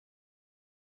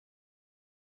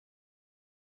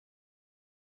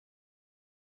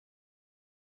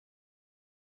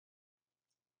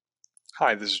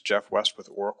Hi, this is Jeff West with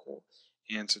Oracle,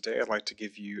 and today I'd like to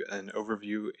give you an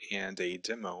overview and a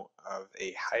demo of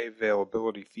a high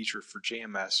availability feature for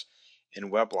JMS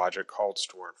in WebLogic called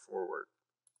Store and Forward.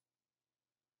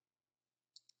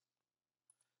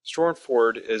 Store and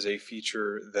Forward is a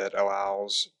feature that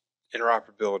allows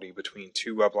interoperability between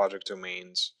two WebLogic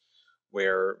domains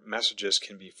where messages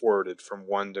can be forwarded from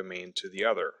one domain to the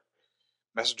other.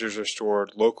 Messages are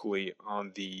stored locally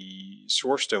on the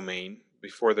source domain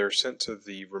before they're sent to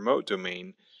the remote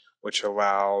domain, which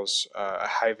allows a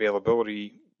high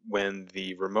availability when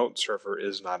the remote server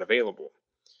is not available.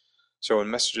 So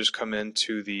when messages come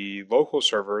into the local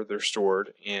server, they're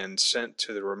stored and sent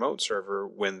to the remote server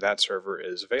when that server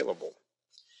is available.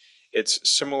 It's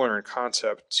similar in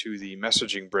concept to the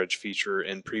messaging bridge feature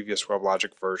in previous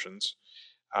WebLogic versions,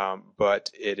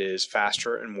 but it is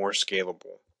faster and more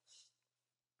scalable.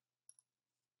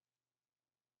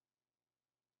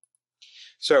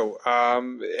 So,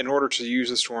 in order to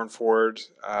use the store and forward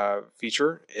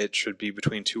feature, it should be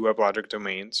between two WebLogic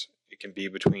domains. It can be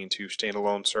between two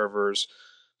standalone servers,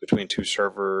 between two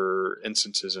server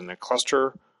instances in a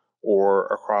cluster, or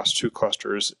across two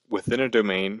clusters within a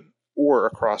domain, or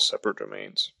across separate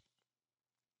domains.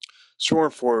 Store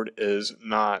and forward is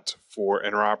not for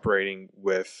interoperating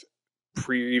with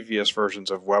previous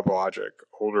versions of WebLogic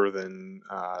older than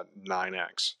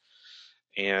 9x.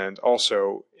 And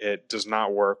also, it does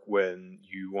not work when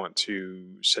you want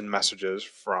to send messages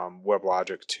from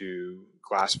WebLogic to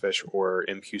Glassfish or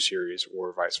MQ series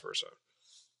or vice versa.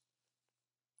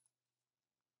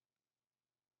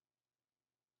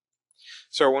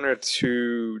 So I wanted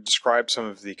to describe some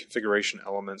of the configuration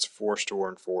elements for store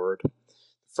and forward.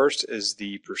 First is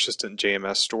the persistent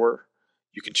JMS store.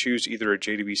 You can choose either a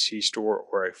JDBC store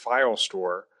or a file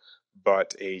store,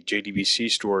 but a JDBC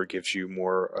store gives you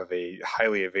more of a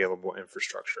highly available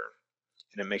infrastructure,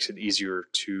 and it makes it easier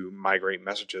to migrate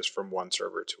messages from one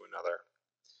server to another.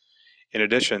 In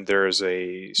addition, there is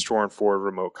a store and forward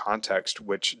remote context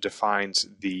which defines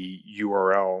the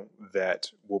URL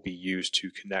that will be used to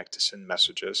connect to send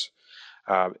messages.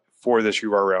 For this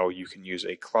URL, you can use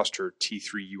a cluster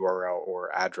T3 URL or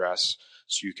address,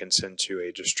 so you can send to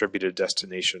a distributed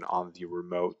destination on the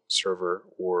remote server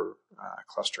or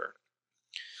cluster.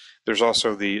 There's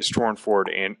also the store and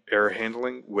forward error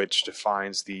handling, which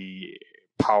defines the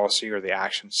policy or the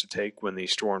actions to take when the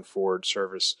store and forward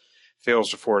service fails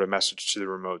to forward a message to the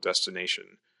remote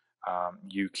destination.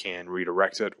 You can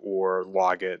redirect it or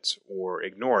log it or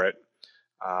ignore it,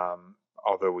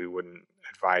 although we wouldn't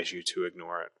advise you to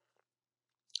ignore it.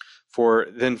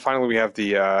 Then finally we have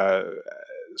the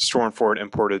store and forward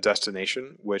imported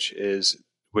destination, which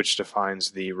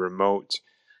defines the remote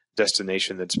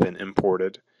destination that's been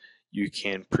imported. You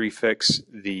can prefix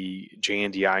the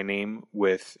JNDI name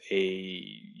with a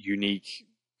unique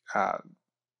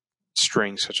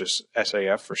string such as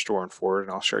SAF for store and forward,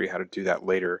 and I'll show you how to do that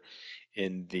later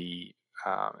in the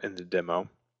demo.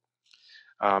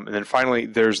 And then finally,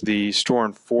 there's the store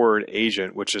and forward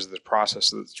agent, which is the process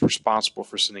that's responsible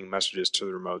for sending messages to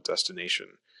the remote destination.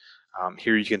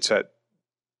 Here you can set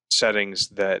settings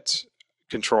that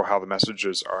control how the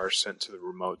messages are sent to the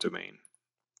remote domain.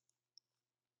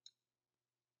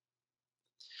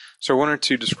 So I wanted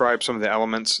to describe some of the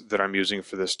elements that I'm using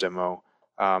for this demo.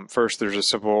 First, there's a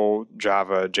simple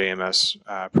Java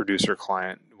JMS producer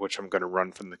client, which I'm going to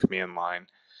run from the command line.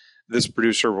 This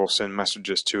producer will send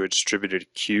messages to a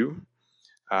distributed queue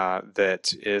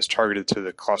that is targeted to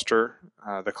the cluster.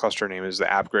 The cluster name is the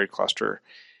AppGrade cluster.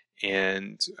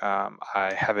 And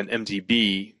I have an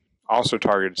MDB also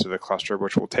targeted to the cluster,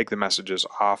 which will take the messages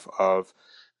off of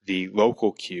the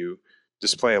local queue,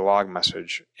 display a log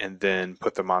message, and then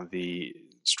put them on the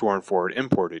store and forward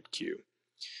imported queue.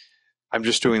 I'm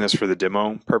just doing this for the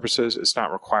demo purposes. It's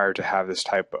not required to have this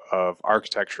type of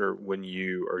architecture when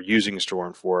you are using store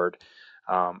and forward,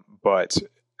 but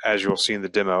as you'll see in the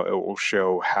demo, it will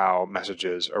show how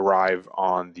messages arrive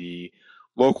on the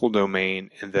local domain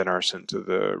and then are sent to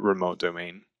the remote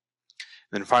domain.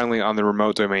 And then finally, on the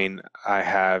remote domain, I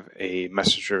have a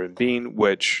message-driven bean,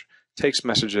 which takes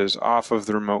messages off of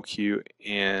the remote queue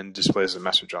and displays a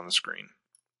message on the screen.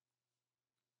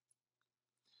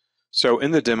 So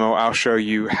in the demo, I'll show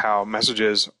you how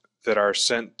messages that are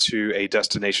sent to a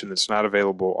destination that's not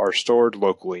available are stored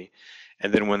locally,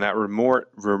 and then when that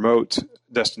remote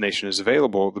destination is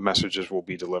available, the messages will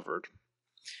be delivered.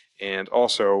 And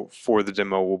also, for the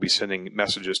demo, we'll be sending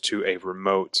messages to a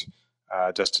remote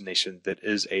destination that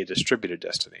is a distributed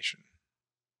destination.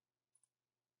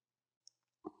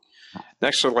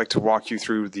 Next, I'd like to walk you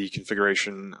through the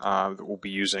configuration that we'll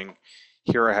be using.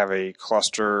 Here I have a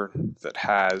cluster that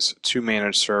has 2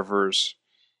 managed servers,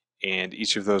 and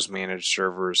each of those managed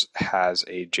servers has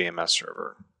a JMS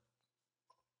server.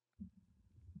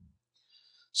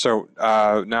 So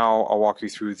now I'll walk you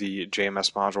through the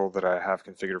JMS module that I have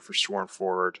configured for store and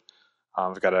forward.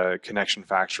 I've got a connection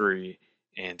factory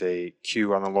and a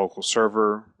queue on the local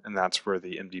server, and that's where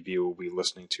the MDB will be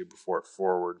listening to before it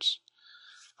forwards.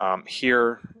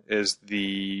 Here is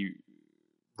the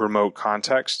remote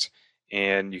context,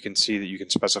 and you can see that you can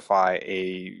specify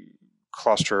a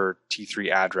cluster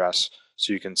T3 address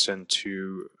so you can send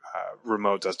to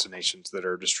remote destinations that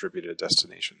are distributed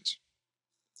destinations.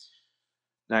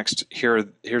 Next,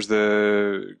 here's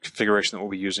the configuration that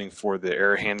we'll be using for the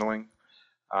error handling.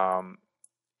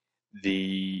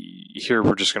 Here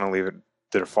we're just going to leave it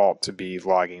the default to be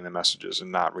logging the messages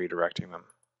and not redirecting them.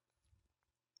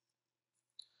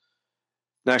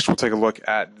 Next, we'll take a look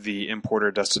at the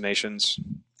importer destinations.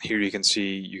 Here you can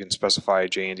see you can specify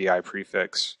JNDI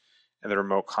prefix and the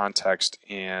remote context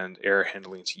and error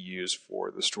handling to use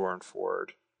for the store and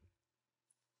forward.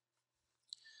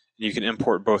 You can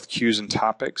import both queues and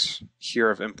topics.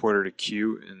 Here I've imported a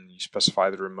queue and you specify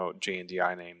the remote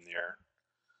JNDI name there.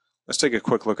 Let's take a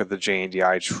quick look at the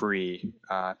JNDI tree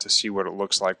to see what it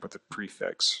looks like with the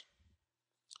prefix.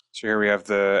 So here we have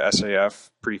the SAF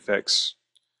prefix,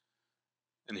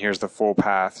 and here's the full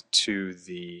path to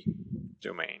the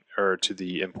domain, or to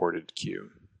the imported queue.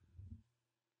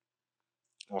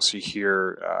 We'll see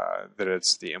here that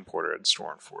it's the imported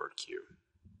store and forward queue.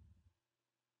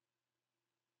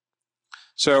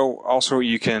 So also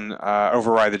you can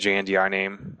override the JNDI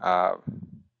name.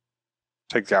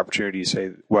 Take the opportunity to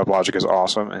say WebLogic is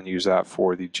awesome and use that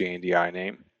for the JNDI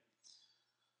name.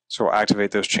 So we'll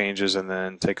activate those changes and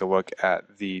then take a look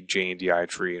at the JNDI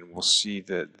tree, and we'll see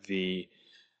that the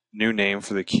new name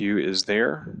for the queue is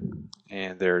there,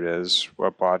 and there it is.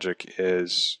 WebLogic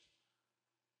is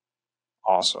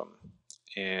awesome,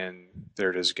 and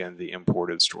there it is again, the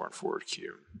imported store and forward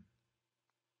queue.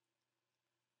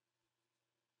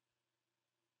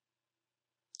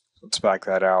 Let's back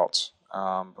that out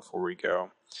before we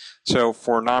go. So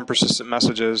for non-persistent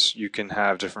messages, you can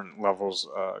have different levels,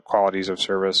 qualities of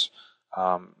service,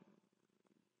 but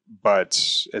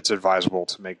it's advisable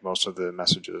to make most of the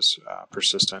messages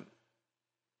persistent.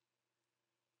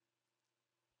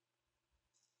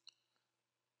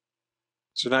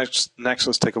 So next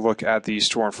let's take a look at the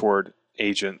store and forward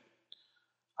agent.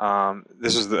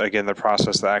 This is, again, the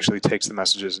process that actually takes the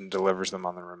messages and delivers them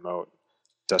on the remote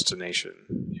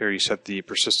destination. Here you set the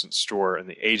persistent store and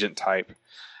the agent type.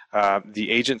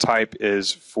 The agent type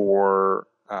is for,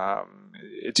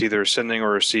 it's either sending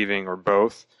or receiving or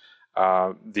both.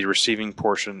 The receiving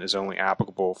portion is only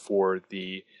applicable for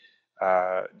the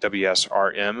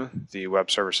WSRM, the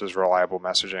Web Services Reliable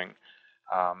Messaging,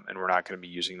 and we're not going to be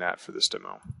using that for this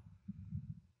demo.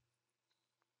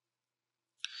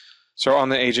 So on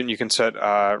the agent, you can set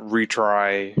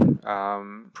retry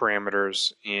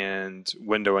parameters and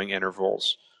windowing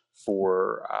intervals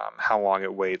for how long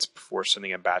it waits before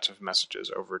sending a batch of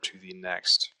messages over to the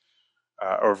next,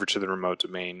 over to the remote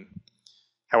domain.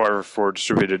 However, for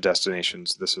distributed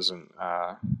destinations, this isn't.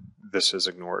 This is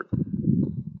ignored.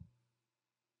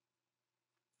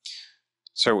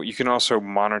 So you can also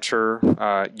monitor,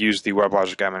 use the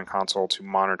WebLogic Admin Console to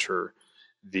monitor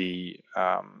the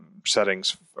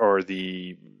settings or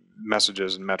the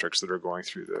messages and metrics that are going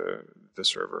through the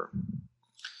server.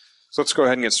 So let's go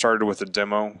ahead and get started with the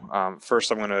demo.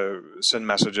 First, I'm going to send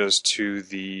messages to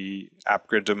the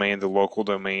AppGrid domain, the local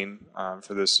domain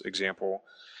for this example,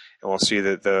 and we'll see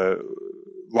that the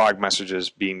log message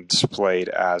is being displayed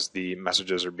as the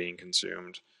messages are being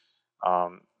consumed.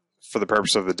 For the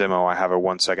purpose of the demo, I have a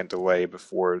 1-second delay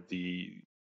before the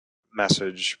next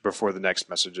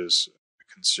message is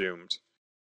consumed.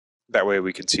 That way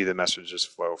we can see the messages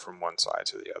flow from one side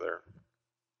to the other.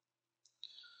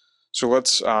 So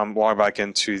let's log back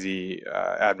into the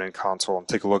admin console and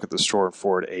take a look at the store and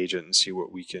forward agent and see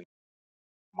what we can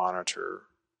monitor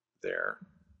there.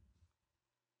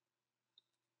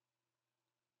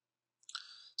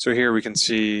 So here we can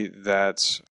see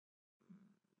that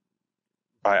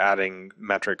by adding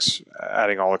metrics,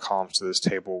 adding all the columns to this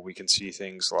table, we can see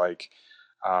things like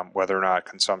whether or not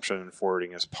consumption and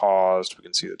forwarding is paused. We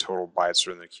can see the total bytes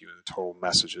that are in the queue and the total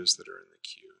messages that are in the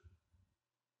queue.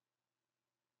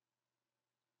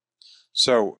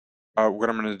 So what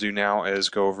I'm going to do now is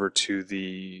go over to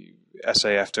the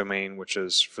SAF domain, which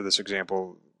is, for this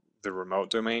example, the remote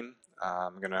domain.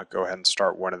 I'm going to go ahead and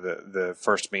start one of the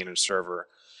first managed server.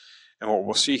 And what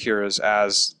we'll see here is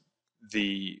as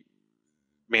the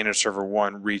managed server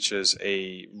 1 reaches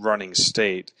a running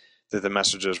state, that the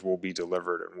messages will be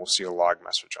delivered, and we'll see a log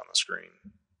message on the screen.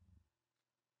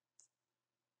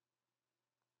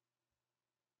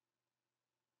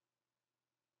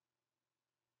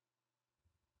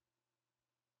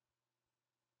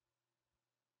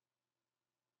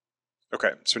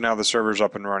 Okay, so now the server's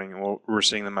up and running, and we're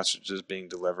seeing the messages being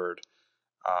delivered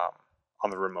on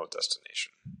the remote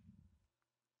destination.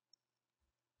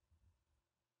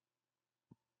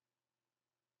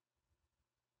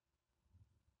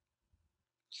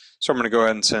 So I'm going to go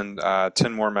ahead and send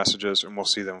 10 more messages, and we'll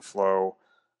see them flow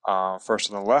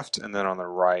first on the left and then on the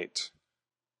right.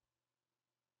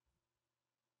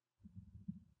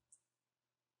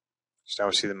 So now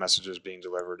we see the messages being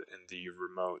delivered in the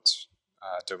remote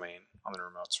domain on the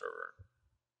remote server.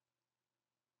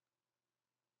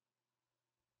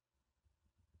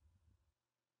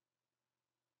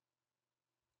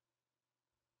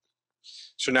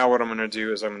 So now what I'm going to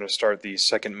do is I'm going to start the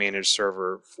second managed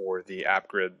server for the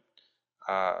AppGrid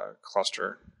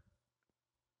cluster.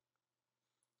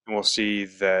 And we'll see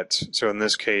that, so in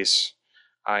this case,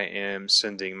 I am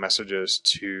sending messages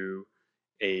to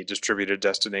a distributed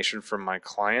destination from my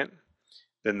client.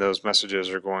 Then those messages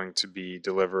are going to be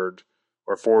delivered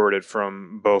or forwarded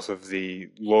from both of the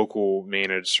local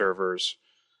managed servers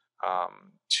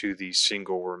to the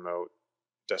single remote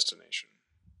destination.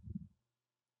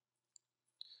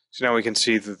 So now we can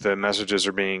see that the messages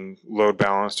are being load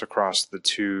balanced across the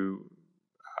two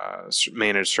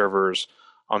managed servers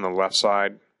on the left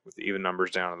side, with even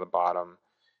numbers down at the bottom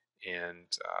and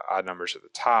odd numbers at the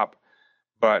top.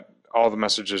 But all the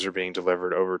messages are being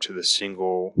delivered over to the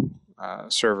single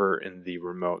server in the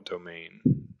remote domain.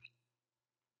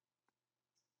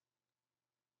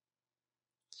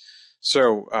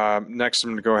 So next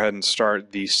I'm going to go ahead and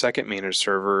start the second managed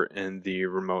server in the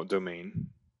remote domain.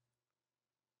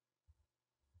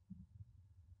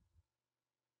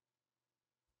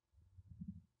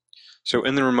 So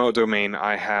in the remote domain,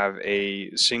 I have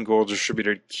a single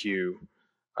distributed queue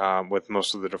with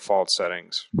most of the default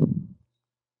settings.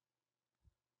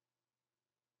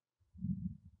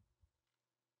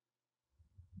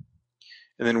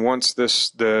 And then once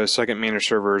the second managed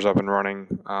server is up and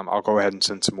running, I'll go ahead and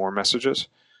send some more messages,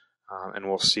 and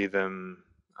we'll see them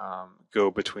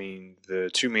go between the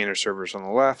two managed servers on the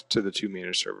left to the two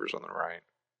managed servers on the right.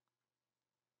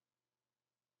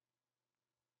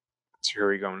 So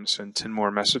here we go, and send 10 more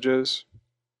messages.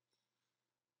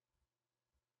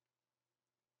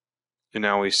 And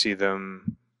now we see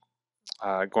them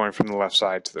going from the left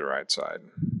side to the right side.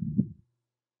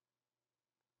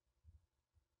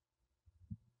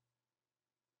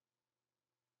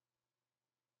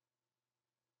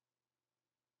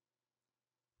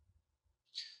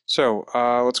 So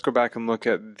let's go back and look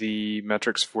at the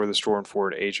metrics for the store and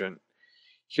forward agent.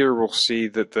 Here we'll see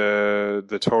that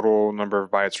the total number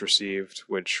of bytes received,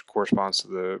 which corresponds to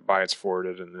the bytes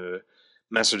forwarded, and the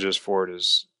messages forwarded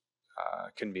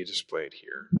can be displayed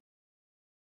here.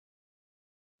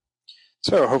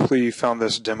 So hopefully you found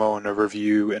this demo and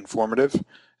overview informative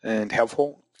and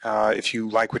helpful. If you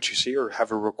like what you see or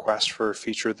have a request for a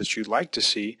feature that you'd like to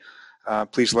see,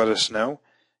 please let us know.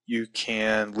 You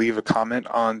can leave a comment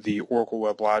on the Oracle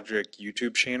WebLogic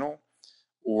YouTube channel,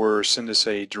 or send us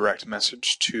a direct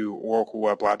message to Oracle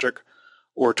WebLogic,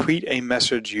 or tweet a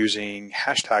message using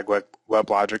hashtag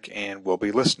WebLogic, and we'll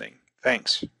be listening.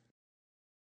 Thanks.